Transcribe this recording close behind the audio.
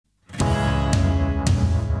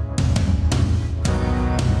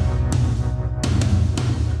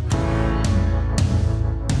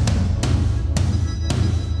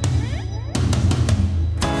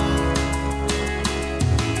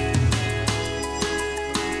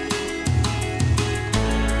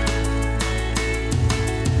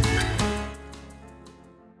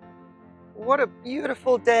what a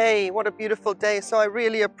beautiful day. What a beautiful day. So I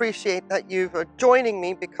really appreciate that you're joining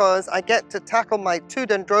me because I get to tackle my two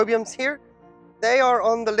dendrobiums here. They are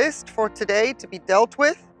on the list for today to be dealt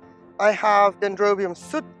with. I have Dendrobium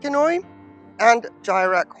sutkinoi and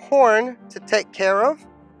Gyrac horn to take care of,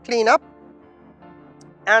 clean up.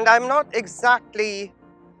 And I'm not exactly,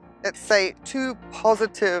 let's say, too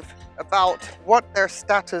positive about what their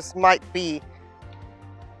status might be.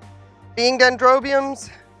 Being dendrobiums,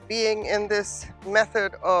 being in this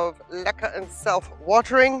method of Leca and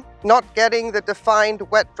self-watering, not getting the defined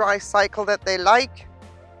wet-dry cycle that they like.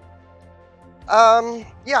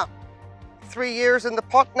 Yeah, 3 years in the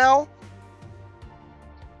pot now.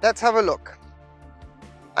 Let's have a look.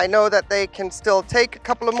 I know that they can still take a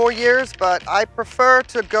couple of more years, but I prefer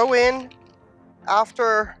to go in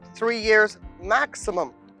after 3 years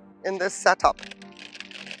maximum in this setup.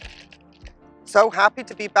 So happy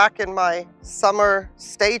to be back in my summer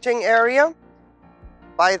staging area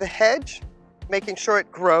by the hedge, making sure it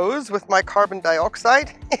grows with my carbon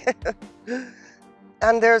dioxide.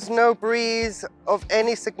 And there's no breeze of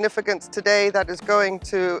any significance today that is going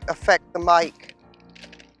to affect the mic.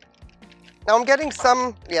 Now I'm getting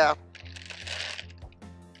some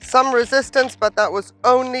resistance, but that was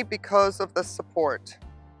only because of the support.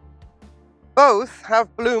 Both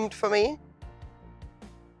have bloomed for me.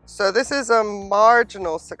 So this is a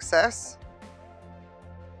marginal success,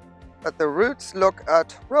 but the roots look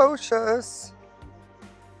atrocious,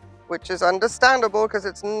 which is understandable because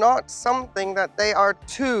it's not something that they are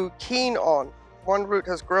too keen on. One root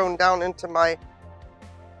has grown down into my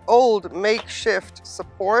old makeshift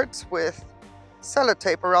supports with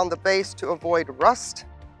sellotape around the base to avoid rust,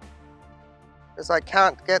 because I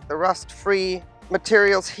can't get the rust-free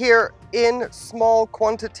materials here in small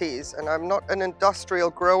quantities, and I'm not an industrial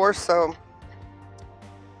grower, so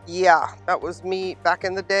yeah, that was me back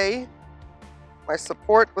in the day. My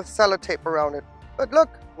support with sellotape around it. But look,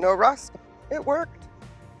 no rust, it worked.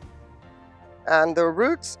 And the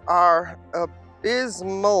roots are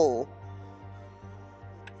abysmal.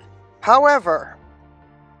 However,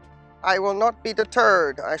 I will not be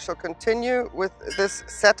deterred. I shall continue with this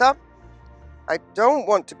setup. I don't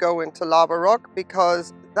want to go into lava rock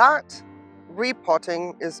because that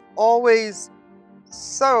repotting is always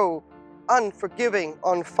so unforgiving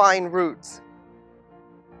on fine roots.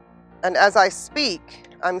 And as I speak,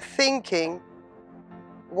 I'm thinking,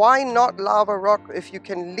 why not lava rock if you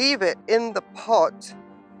can leave it in the pot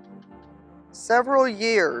several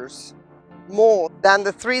years more than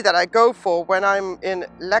the 3 that I go for when I'm in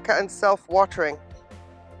Leca and self-watering?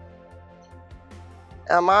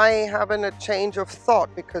 Am I having a change of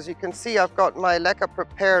thought? Because you can see I've got my Leca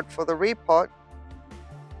prepared for the repot.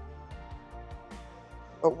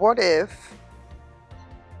 But what if...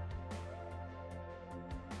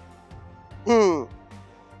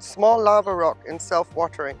 small lava rock in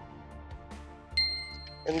self-watering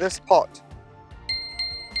in this pot.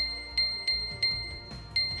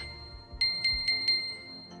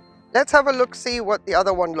 Let's have a look, see what the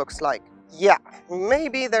other one looks like. Yeah,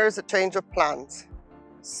 maybe there's a change of plans.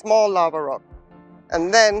 Small lava rock,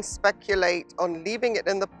 and then speculate on leaving it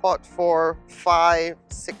in the pot for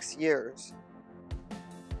 5-6 years.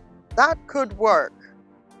 That could work.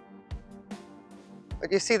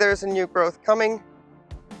 But you see there's a new growth coming,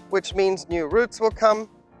 which means new roots will come.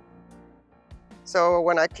 So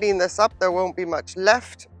when I clean this up, there won't be much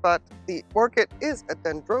left, but the orchid is a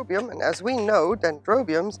dendrobium, and as we know,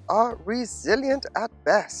 dendrobiums are resilient at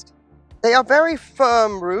best. They are very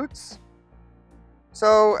firm roots.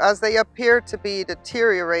 So as they appear to be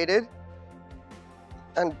deteriorated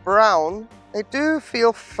and brown, they do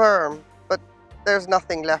feel firm, but there's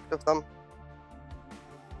nothing left of them.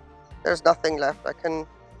 There's nothing left. If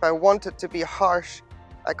I wanted to be harsh,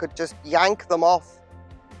 I could just yank them off,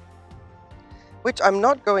 which I'm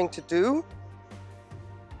not going to do.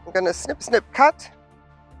 I'm going to snip, snip, cut,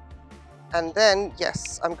 and then,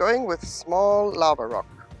 yes, I'm going with small lava rock.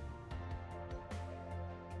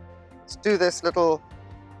 Let's do this little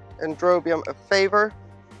dendrobium a favor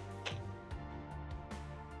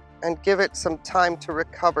and give it some time to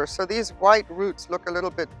recover. So these white roots look a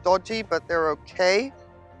little bit dodgy, but they're okay.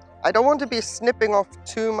 I don't want to be snipping off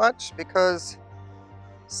too much because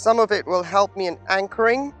some of it will help me in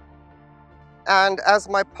anchoring. And as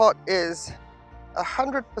my pot is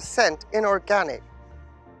 100% inorganic,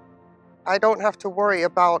 I don't have to worry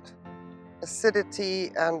about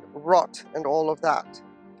acidity and rot and all of that.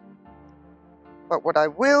 But what I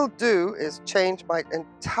will do is change my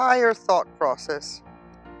entire thought process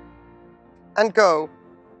and go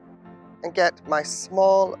and get my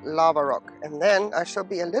small lava rock. And then I shall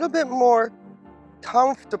be a little bit more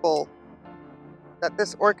comfortable that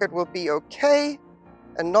this orchid will be okay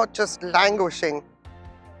and not just languishing.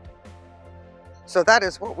 So that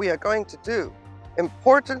is what we are going to do.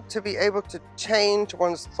 Important to be able to change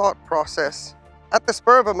one's thought process at the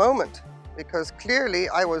spur of a moment, because clearly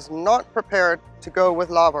I was not prepared to go with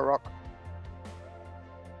lava rock.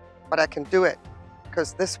 But I can do it,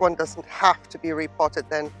 because this one doesn't have to be repotted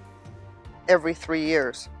then every 3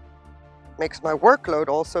 years. Makes my workload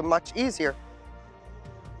also much easier.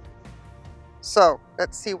 So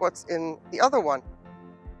let's see what's in the other one,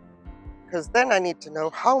 because then I need to know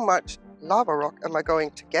how much lava rock am I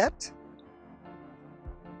going to get,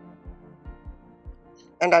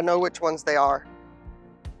 and I know which ones they are.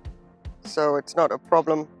 So it's not a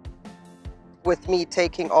problem with me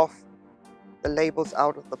taking off the labels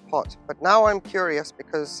out of the pot. But now I'm curious,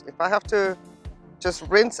 because if I have to just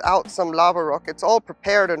rinse out some lava rock, it's all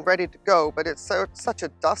prepared and ready to go, but it's such a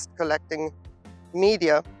dust collecting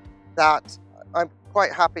media that I'm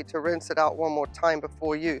quite happy to rinse it out one more time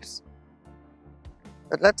before use.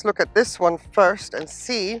 But let's look at this one first and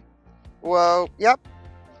see. Well, yep,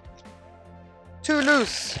 too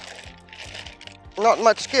loose. Not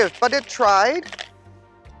much give, but it tried.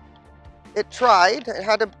 It tried. It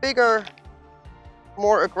had a bigger,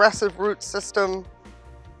 more aggressive root system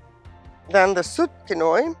than the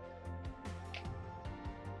Sutkinoi.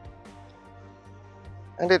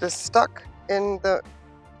 And it is stuck in the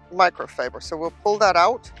microfiber. So we'll pull that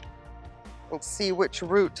out and see which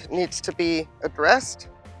root needs to be addressed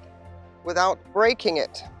without breaking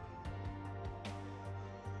it.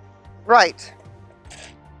 Right.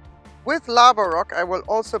 With lava rock, I will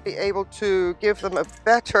also be able to give them a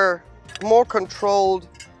better, more controlled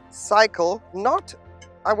cycle.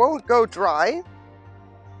 I won't go dry,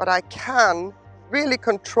 but I can really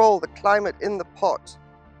control the climate in the pot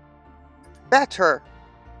better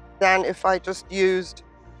than if I just used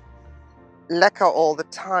Leca all the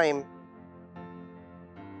time.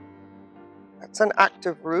 That's an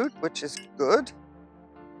active root, which is good.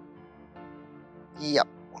 Yep.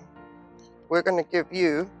 We're going to give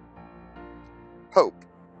you hope.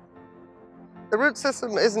 The root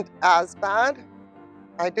system isn't as bad.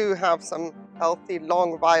 I do have some healthy,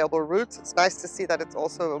 long, viable roots. It's nice to see that it's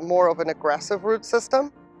also more of an aggressive root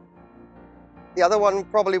system. The other one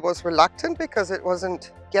probably was reluctant because it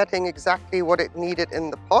wasn't getting exactly what it needed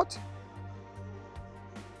in the pot.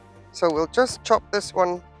 So we'll just chop this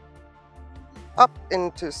one up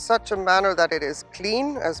into such a manner that it is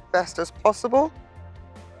clean as best as possible.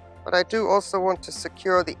 But I do also want to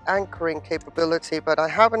secure the anchoring capability, but I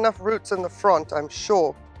have enough roots in the front, I'm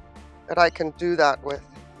sure, that I can do that with.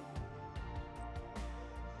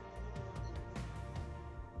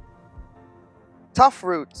 Tough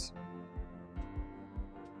roots.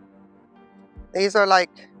 These are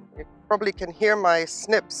like, you probably can hear my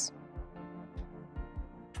snips.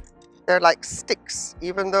 They're like sticks,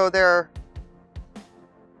 even though they're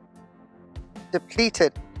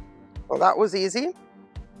depleted. Well, that was easy.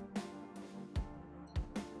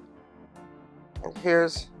 And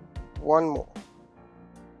here's one more.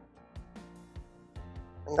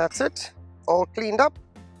 And that's it. All cleaned up.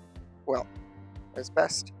 Well, as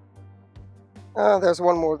best. There's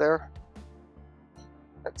one more there.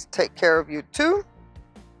 Let's take care of you too.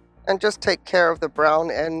 And just take care of the brown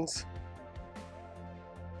ends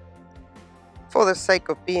for the sake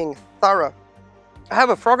of being thorough. I have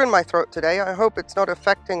a frog in my throat today. I hope it's not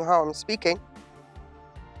affecting how I'm speaking.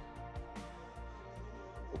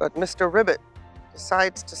 But Mr. Ribbit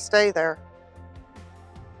decides to stay there.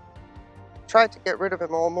 Tried to get rid of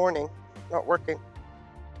him all morning, not working.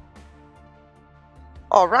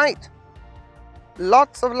 All right,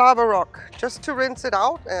 lots of lava rock, just to rinse it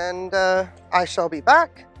out, and I shall be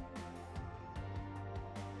back.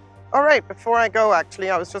 All right, before I go, actually,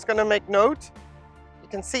 I was just going to make note. You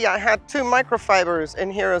can see I had 2 microfibers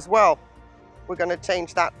in here as well. We're going to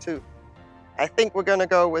change that too. I think we're going to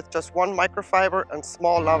go with just 1 microfiber and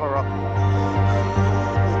small lava rock.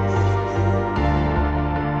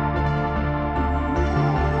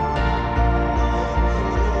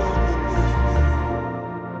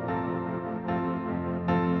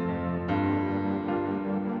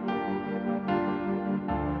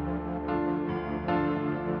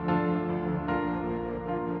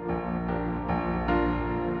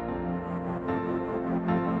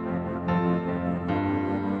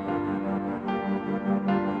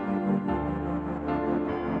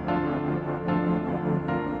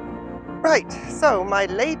 Right, so my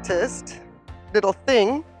latest little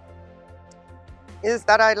thing is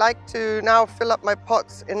that I like to now fill up my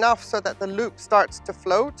pots enough so that the loop starts to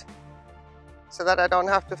float, so that I don't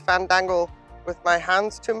have to fandangle with my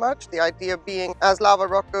hands too much. The idea being, as lava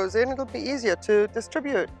rock goes in, it'll be easier to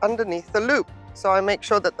distribute underneath the loop. So I make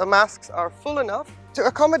sure that the masks are full enough to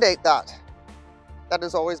accommodate that. That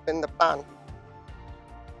has always been the plan.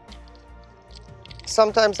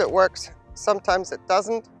 Sometimes it works, sometimes it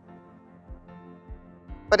doesn't.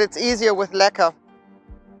 But it's easier with Leca.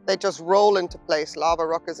 They just roll into place. Lava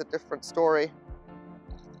rock is a different story.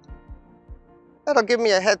 That'll give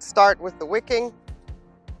me a head start with the wicking.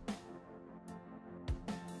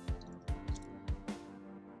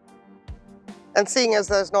 And seeing as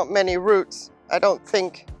there's not many roots, I don't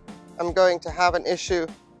think I'm going to have an issue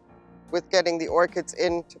with getting the orchids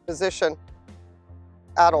into position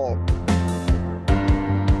at all.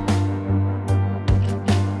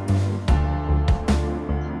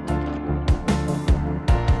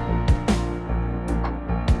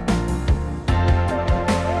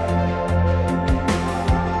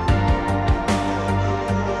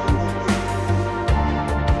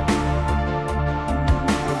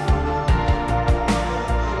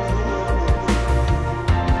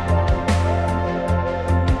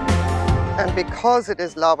 Because it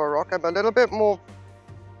is lava rock, I'm a little bit more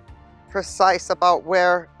precise about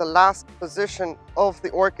where the last position of the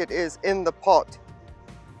orchid is in the pot.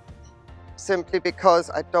 Simply because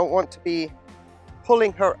I don't want to be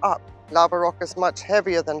pulling her up. Lava rock is much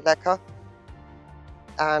heavier than Leca,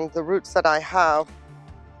 and the roots that I have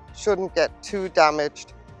shouldn't get too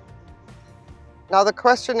damaged. Now the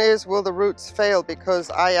question is, will the roots fail because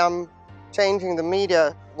I am changing the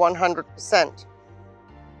media 100%?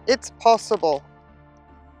 It's possible.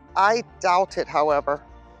 I doubt it, however.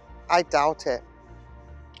 I doubt it.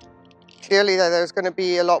 Clearly there's going to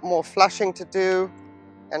be a lot more flushing to do,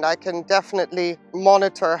 and I can definitely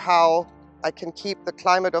monitor how I can keep the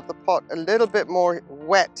climate of the pot a little bit more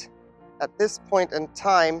wet at this point in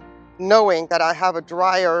time, knowing that I have a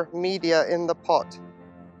drier media in the pot.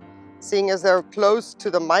 Seeing as they're close to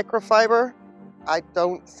the microfiber, I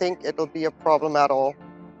don't think it'll be a problem at all.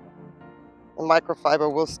 The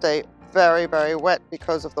microfiber will stay very, very wet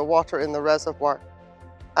because of the water in the reservoir.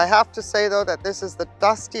 I have to say though that this is the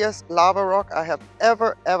dustiest lava rock I have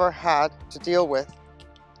ever had to deal with.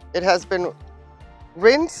 It has been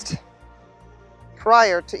rinsed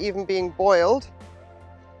prior to even being boiled.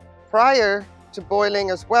 Prior to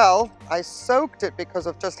boiling as well, I soaked it because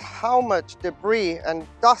of just how much debris and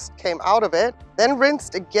dust came out of it. Then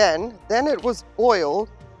rinsed again, then it was boiled,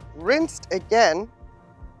 rinsed again,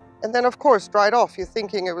 and then of course dried off. You're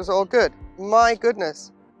thinking it was all good. My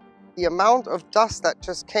goodness, the amount of dust that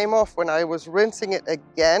just came off when I was rinsing it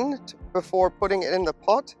again before putting it in the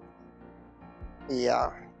pot.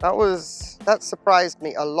 Yeah, that surprised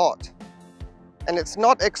me a lot. And it's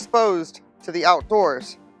not exposed to the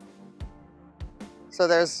outdoors. So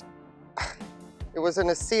it was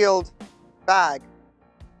in a sealed bag.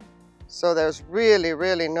 So there's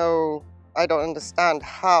really no, I don't understand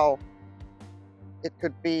how it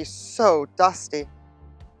could be so dusty.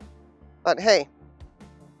 But hey,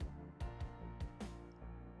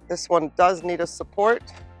 this one does need a support.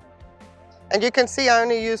 And you can see I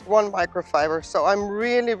only used one microfiber, so I'm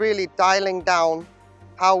really dialing down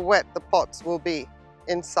how wet the pots will be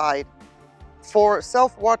inside. For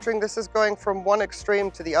self-watering, this is going from one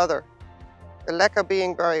extreme to the other. The Leca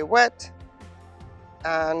being very wet,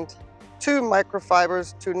 and 2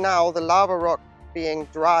 microfibers to now the lava rock being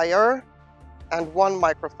drier, and 1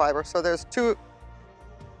 microfiber. So there's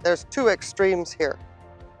two extremes here.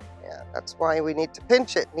 Yeah, that's why we need to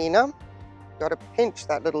pinch it, Nina. You gotta pinch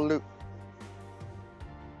that little loop.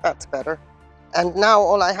 That's better. And now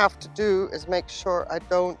all I have to do is make sure I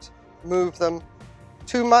don't move them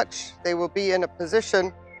too much. They will be in a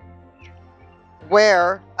position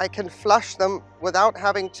where I can flush them without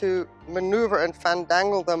having to maneuver and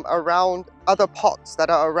fandangle them around other pots that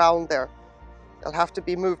are around there. They'll have to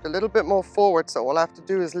be moved a little bit more forward, so all I have to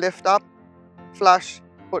do is lift up, flush,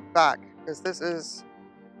 put back, because this is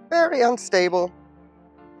very unstable.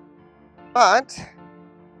 But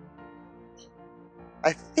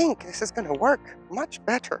I think this is going to work much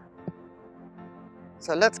better.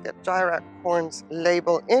 So let's get Gyrac Horn's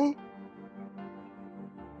label in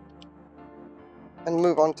and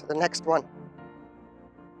move on to the next one.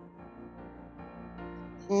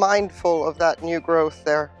 Mindful of that new growth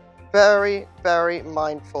there. Very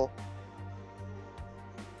mindful.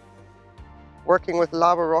 Working with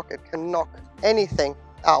lava rock, it can knock anything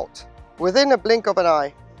out within a blink of an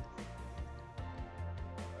eye.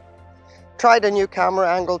 Tried a new camera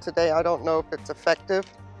angle today. I don't know if it's effective.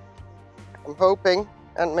 I'm hoping,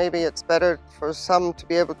 and maybe it's better for some to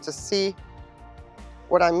be able to see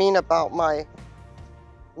what I mean about my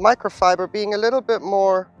microfiber being a little bit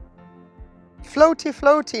more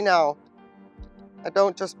floaty now. I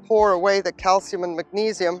don't just pour away the calcium and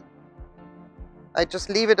magnesium. I just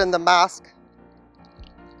leave it in the mask,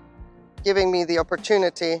 giving me the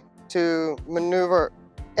opportunity to maneuver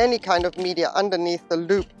any kind of media underneath the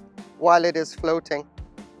loop while it is floating.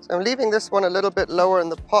 So I'm leaving this one a little bit lower in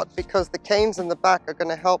the pot because the canes in the back are going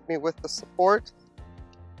to help me with the support.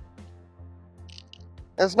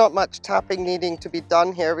 There's not much tapping needing to be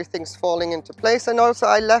done here. Everything's falling into place. And also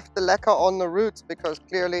I left the leca on the roots because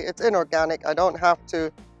clearly it's inorganic. I don't have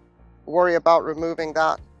to worry about removing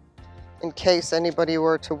that in case anybody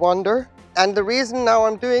were to wonder. And the reason now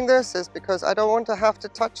I'm doing this is because I don't want to have to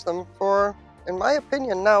touch them for, in my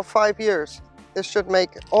opinion, now 5 years. This should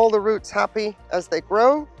make all the roots happy as they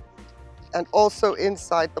grow and also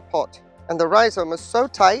inside the pot. And the rhizome is so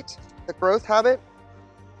tight, the growth habit,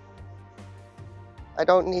 I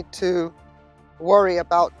don't need to worry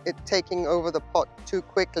about it taking over the pot too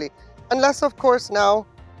quickly. Unless, of course, now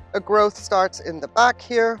a growth starts in the back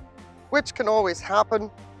here, which can always happen,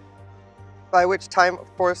 by which time,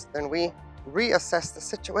 of course, then we reassess the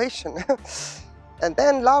situation. And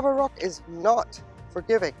then lava rock is not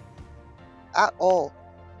forgiving at all.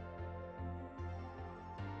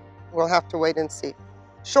 We'll have to wait and see.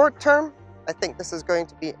 Short term, I think this is going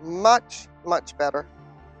to be much, much better.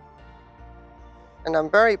 And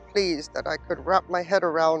I'm very pleased that I could wrap my head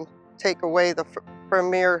around, take away the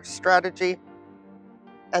premier strategy,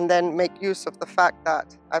 and then make use of the fact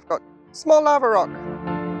that I've got small lava rock.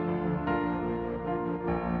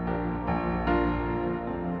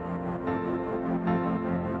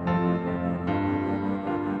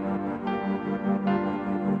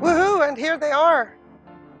 Woohoo, and here they are.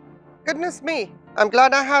 Goodness me. I'm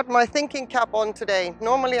glad I had my thinking cap on today.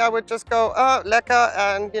 Normally I would just go, leca,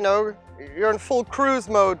 and you know, you're in full cruise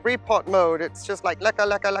mode, repot mode. It's just like leca,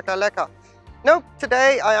 leca, leca, leca. Nope,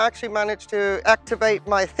 today I actually managed to activate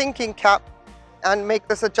my thinking cap and make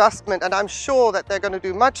this adjustment. And I'm sure that they're going to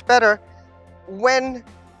do much better when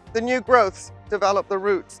the new growths develop the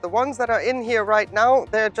roots. The ones that are in here right now,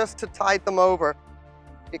 they're just to tide them over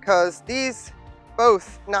because these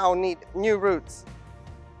both now need new roots.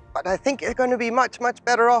 But I think it's going to be much, much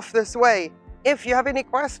better off this way. If you have any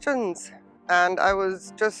questions, and I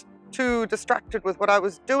was just too distracted with what I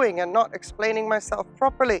was doing and not explaining myself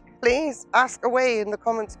properly, please ask away in the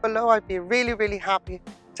comments below. I'd be really, really happy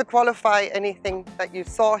to qualify anything that you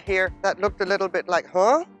saw here that looked a little bit like,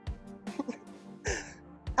 huh?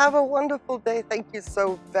 Have a wonderful day. Thank you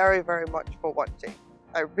so very, very much for watching.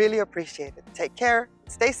 I really appreciate it. Take care.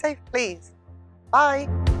 Stay safe, please. Bye.